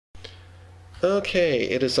Okay,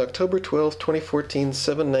 it is October 12th, 2014,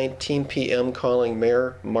 7:19 p.m. calling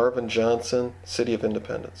Mayor Marvin Johnson, City of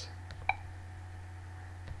Independence.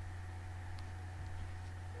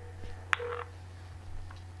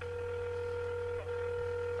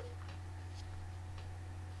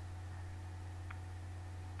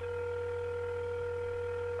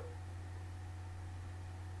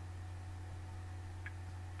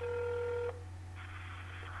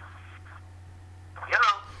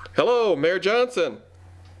 Hello. Hello, Mayor Johnson.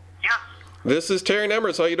 Yes, This is Terry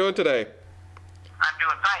Nemers. How you doing today? I'm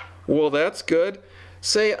doing fine. Well, that's good.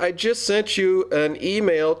 Say, I just sent you an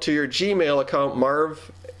email to your Gmail account,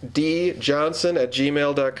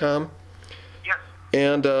 marvdjohnson@gmail.com. Yes.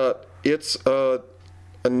 And it's a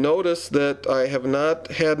notice that I have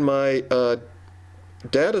not had my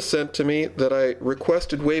data sent to me that I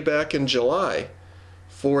requested way back in July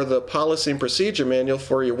for the policy and procedure manual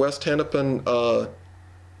for your West Hennepin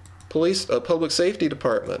Police Public Safety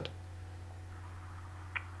Department.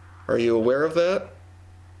 Are you aware of that?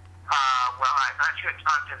 Well, I thought you had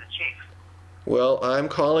talked to the chief. Well, I'm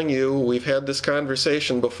calling you. We've had this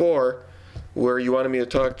conversation before where you wanted me to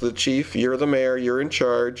talk to the chief. You're the mayor. You're in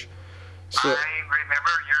charge. So, I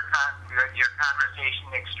remember your conversation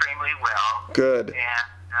extremely well. good. And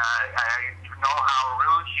I know how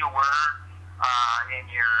rude you were in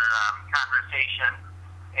your conversation.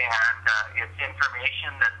 And it's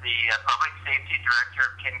information that the public safety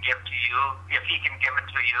director can give to you, if he can give it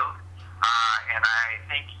to you. And I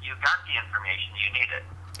think you got the information you needed.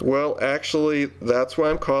 Well, actually, that's why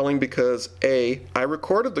I'm calling because, A, I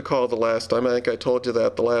recorded the call the last time. I think I told you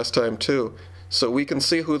that the last time, too. So we can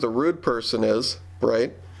see who the rude person is,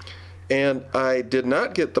 right? And I did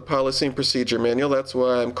not get the policy and procedure manual. That's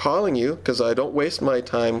why I'm calling you, because I don't waste my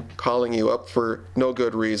time calling you up for no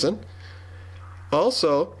good reason.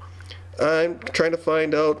 Also, I'm trying to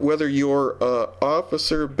find out whether your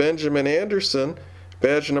officer, Benjamin Anderson,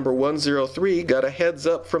 badge number 103, got a heads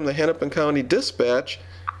up from the Hennepin County Dispatch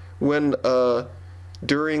when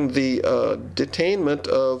during the detainment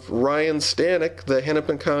of Ryan Stanek, the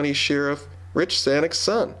Hennepin County Sheriff Rich Stanek's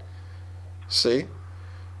son. See?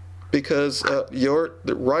 Because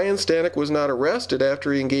Ryan Stanek was not arrested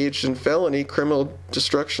after he engaged in felony criminal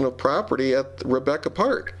destruction of property at Rebecca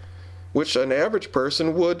Park, which an average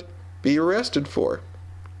person would be arrested for.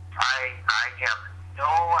 I have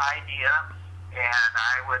no idea, and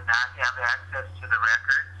I would not have access to the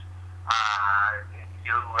records.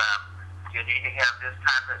 You need to have this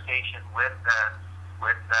conversation with the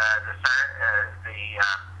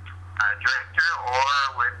director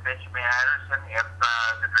or with Benjamin Anderson if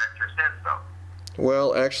the director says so.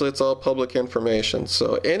 Well, actually, it's all public information.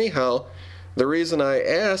 So anyhow, the reason I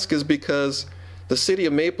ask is because the city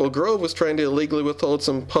of Maple Grove was trying to illegally withhold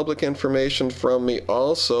some public information from me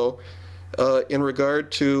also in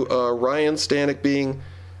regard to Ryan Stanek being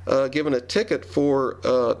given a ticket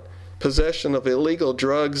for possession of illegal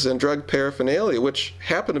drugs and drug paraphernalia, which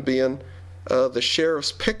happened to be in the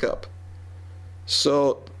sheriff's pickup.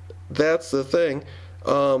 So that's the thing.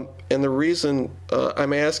 And the reason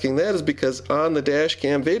I'm asking that is because on the dash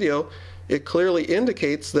cam video, it clearly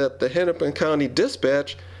indicates that the Hennepin County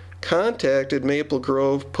Dispatch contacted Maple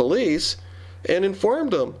Grove Police and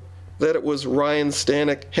informed them that it was Ryan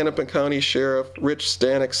Stanek, Hennepin County Sheriff Rich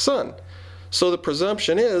Stanek's son. So the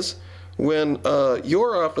presumption is when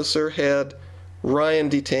your officer had Ryan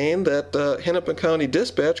detained, that Hennepin County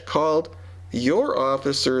Dispatch called your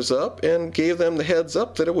officers up and gave them the heads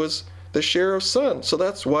up that it was the sheriff's son. So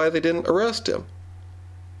that's why they didn't arrest him.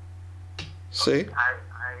 See? I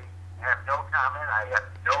have no comment. I have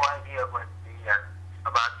no idea what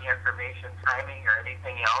about the information, timing, or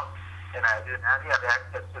anything else, and I do not have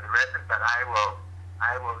access to the record. But I will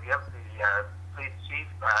give the police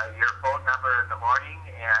chief your phone number in the morning,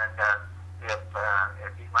 and if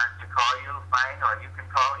he wants to call you, fine, or you can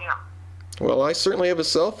call him. Well, I certainly have his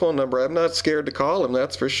cell phone number. I'm not scared to call him,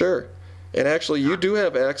 that's for sure. And actually, you do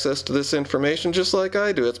have access to this information just like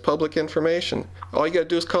I do. It's public information. All you got to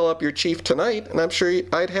do is call up your chief tonight, and I'm sure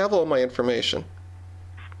I'd have all my information.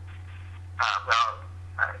 Well,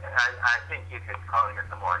 I think you could call him in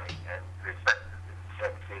the morning and respect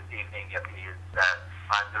this evening if he is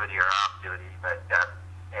on duty or off duty. But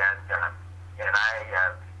and I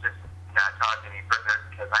just not talk any further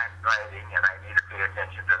because I'm driving and I need to pay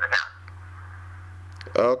attention to the house.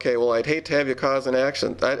 Okay, well, I'd hate to have you cause an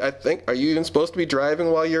accident. I think, are you even supposed to be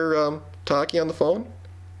driving while you're talking on the phone?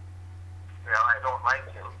 Well, I don't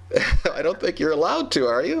like to. I don't think you're allowed to,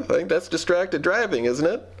 are you? I think that's distracted driving, isn't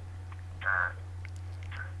it?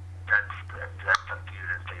 That's up to you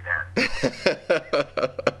to say that.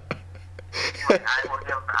 Anyway, I will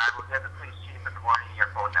give the police chief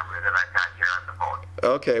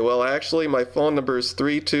Okay, well, actually, my phone number is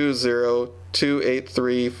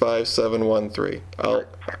 320-283-5713. I can't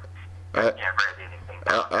write anything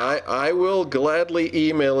down. I will gladly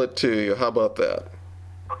email it to you. How about that?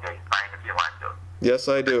 Okay, fine if you want to. Yes,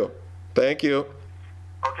 I do. Thank you.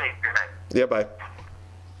 Okay, good night. Yeah, bye.